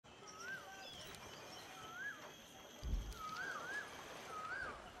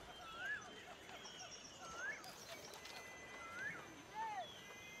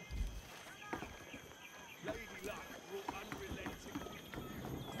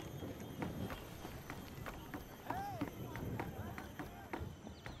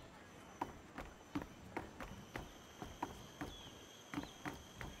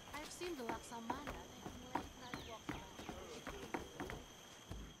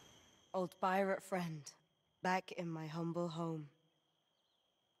old pirate friend, back in my humble home.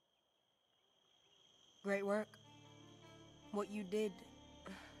 Great work. What you did,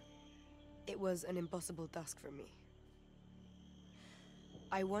 it was an impossible task for me.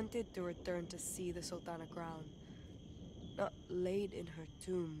 I wanted to return to see the Sultana crown, not laid in her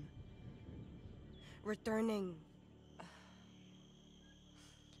tomb. Returning...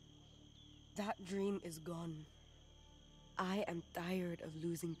 That dream is gone. I am tired of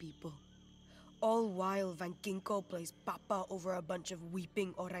losing people. All while Van Kinckels plays papa over a bunch of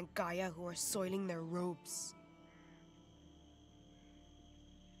weeping Orankaya who are soiling their robes.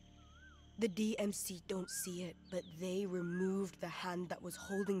 The DMC don't see it, but they removed the hand that was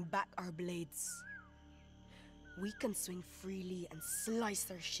holding back our blades. We can swing freely and slice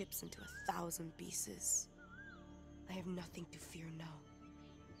their ships into 1,000 pieces. I have nothing to fear now.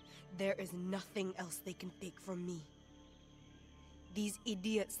 There is nothing else they can take from me. These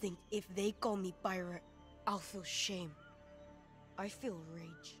idiots think if they call me pirate, I'll feel shame. I feel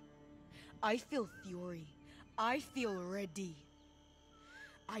rage. I feel fury. I feel ready.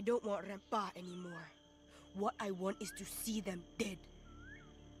 I don't want Rempa anymore. What I want is to see them dead.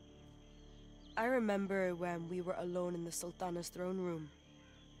 I remember when we were alone in the Sultana's throne room.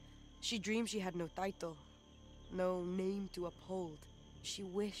 She dreamed she had no title, no name to uphold. She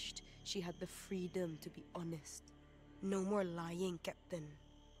wished she had the freedom to be honest. No more lying, Captain.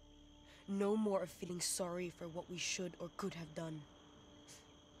 No more of feeling sorry for what we should or could have done.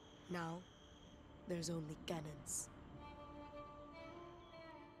 Now, there's only cannons.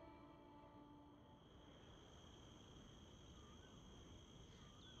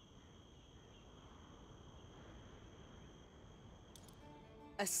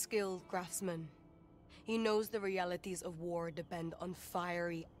 A skilled craftsman. He knows the realities of war depend on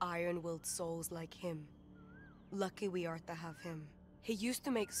fiery, iron-willed souls like him. Lucky we are to have him. He used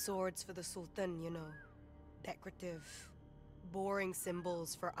to make swords for the Sultan, you know. Decorative, boring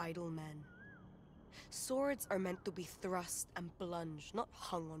symbols for idle men. Swords are meant to be thrust and plunged, not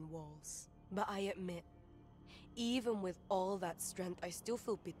hung on walls. But I admit, even with all that strength, I still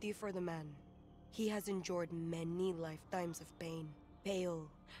feel pity for the man. He has endured many lifetimes of pain. Pale,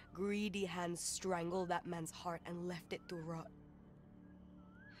 greedy hands strangled that man's heart and left it to rot.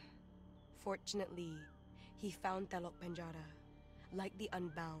 Fortunately, he found Telok Penjara, like the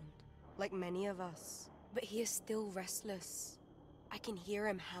Unbound, like many of us. But he is still restless. I can hear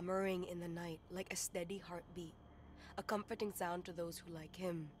him hammering in the night like a steady heartbeat, a comforting sound to those who like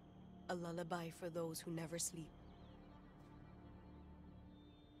him, a lullaby for those who never sleep.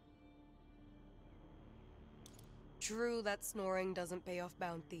 True that snoring doesn't pay off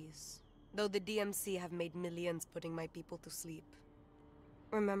bounties, though the DMC have made millions putting my people to sleep.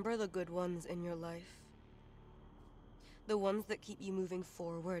 Remember the good ones in your life? The ones that keep you moving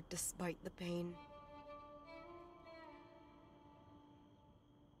forward despite the pain.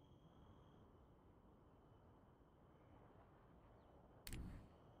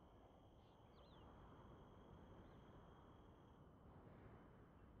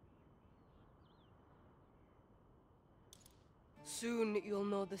 Soon you'll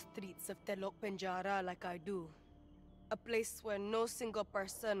know the streets of Telok Penjara like I do. A place where no single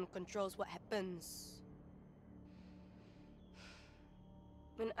person controls what happens.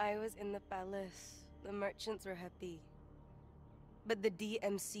 When I was in the palace, the merchants were happy. But the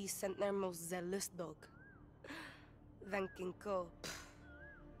DMC sent their most zealous dog. Van Kinckels.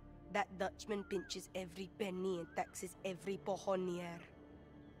 That Dutchman pinches every penny and taxes every pohonier.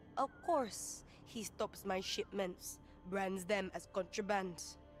 Of course, he stops my shipments, brands them as contraband.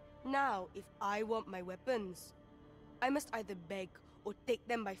 Now, if I want my weapons, I must either beg or take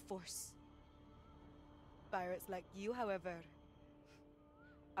them by force. Pirates like you, however,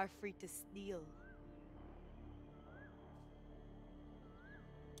 are free to steal.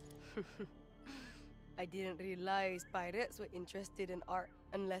 I didn't realize pirates were interested in art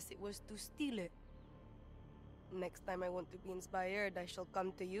unless it was to steal it. Next time I want to be inspired, I shall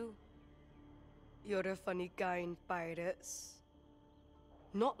come to you. You're a funny kind, pirates.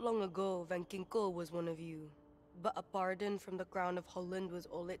 Not long ago, Van Kinckels was one of you. But a pardon from the Crown of Holland was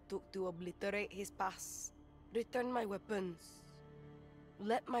all it took to obliterate his past. Return my weapons.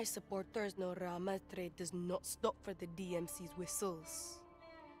 Let my supporters know Rahma trade does not stop for the DMC's whistles.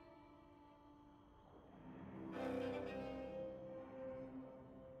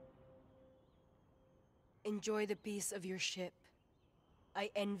 Enjoy the peace of your ship.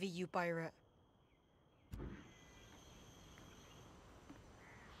 I envy you, pirate.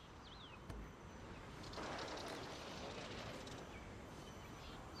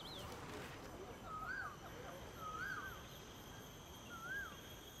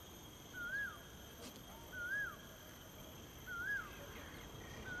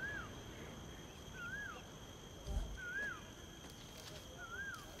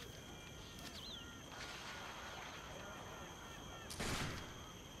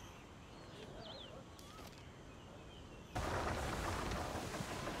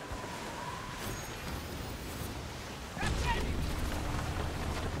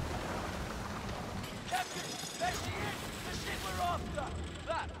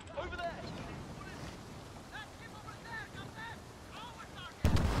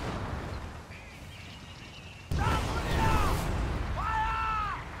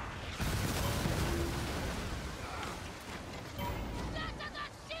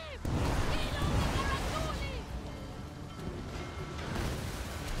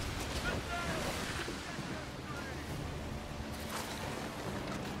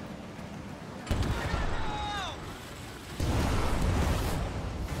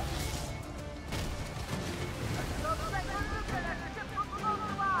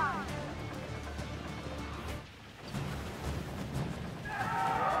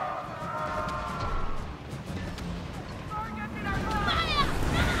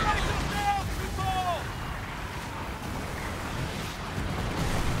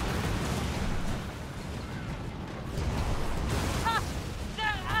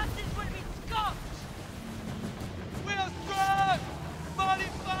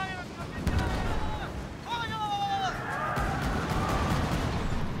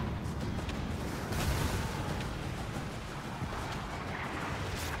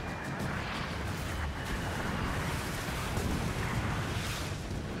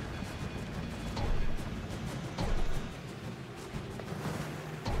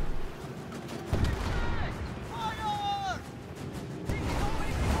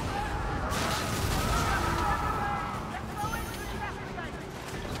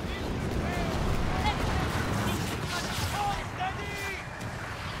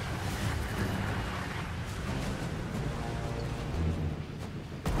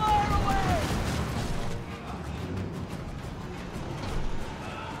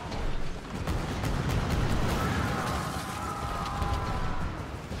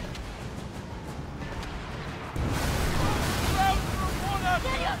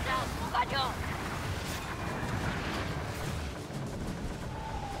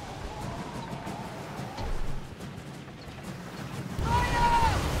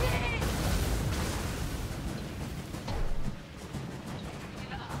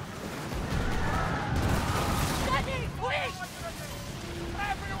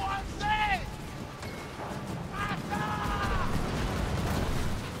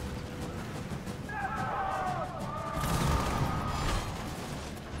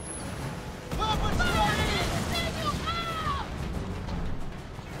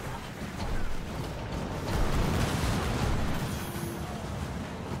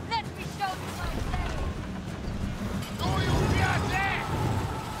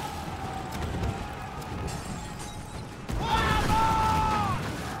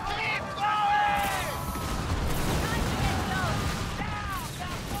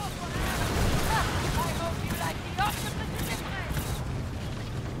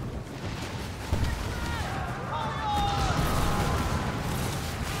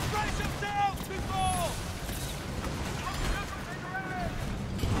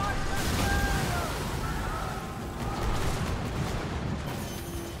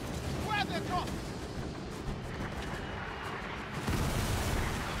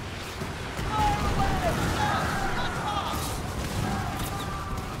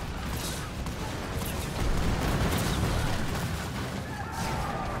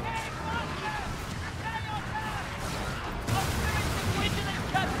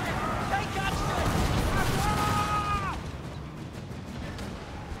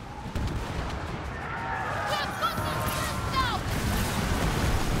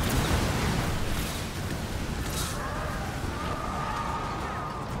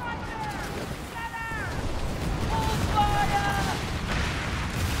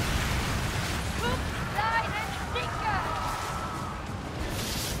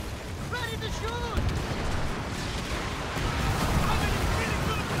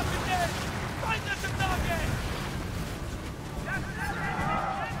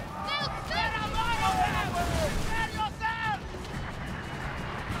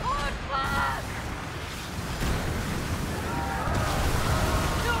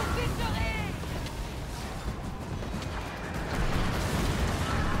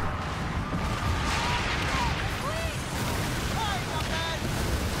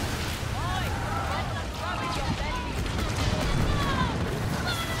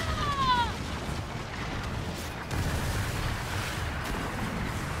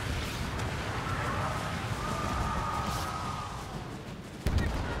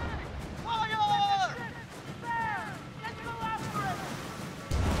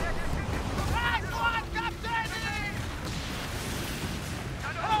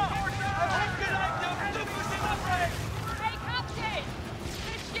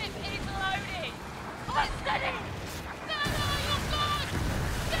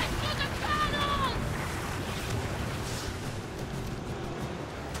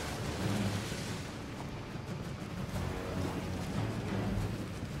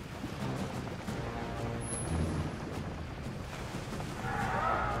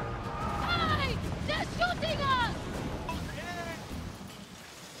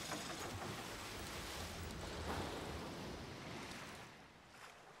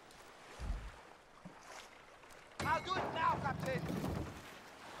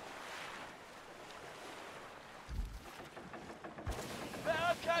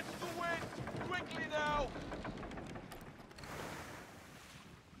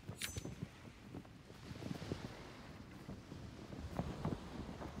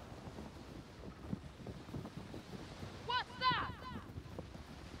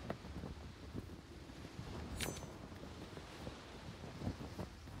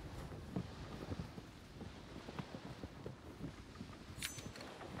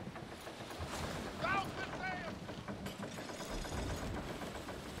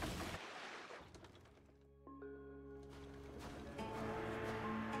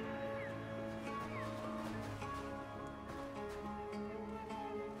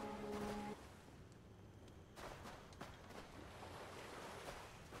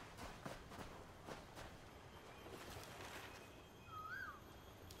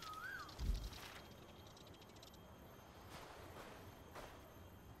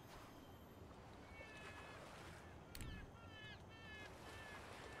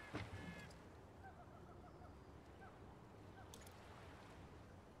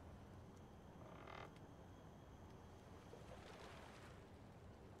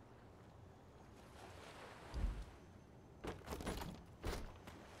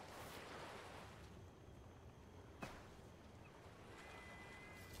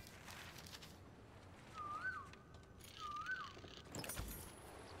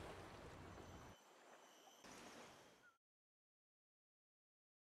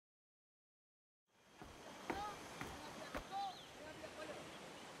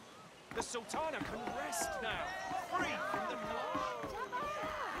 Sultana can rest now, free from the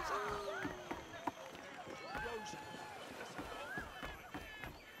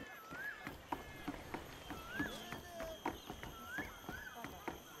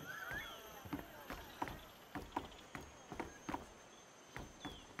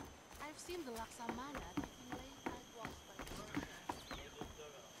I've seen the Laksamana taking late night walks by the ocean.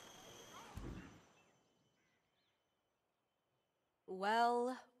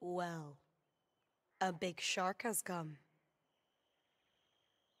 Well, well. A big shark has come.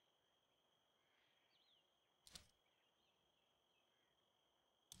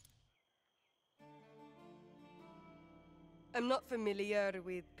 I'm not familiar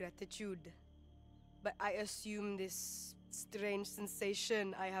with gratitude, but I assume this strange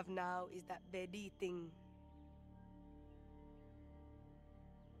sensation I have now is that bedi thing.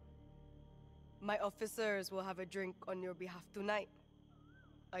 My officers will have a drink on your behalf tonight.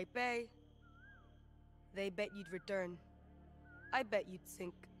 I pay. They bet you'd return. I bet you'd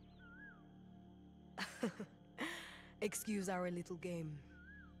sink. Excuse our little game.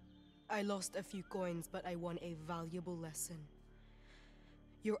 I lost a few coins, but I won a valuable lesson.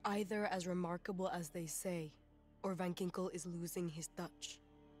 You're either as remarkable as they say, or Van Kinckels is losing his touch.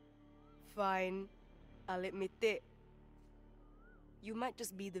 Fine, I'll admit it. You might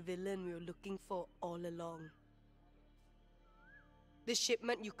just be the villain we were looking for all along. The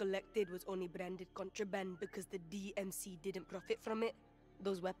shipment you collected was only branded contraband because the DMC didn't profit from it.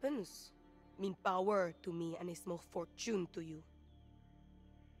 Those weapons mean power to me and a small fortune to you.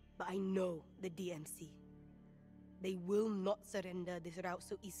 But I know the DMC. They will not surrender this route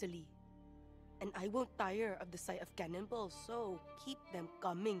so easily. And I won't tire of the sight of cannonballs, so keep them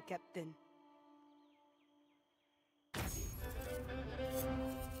coming, Captain.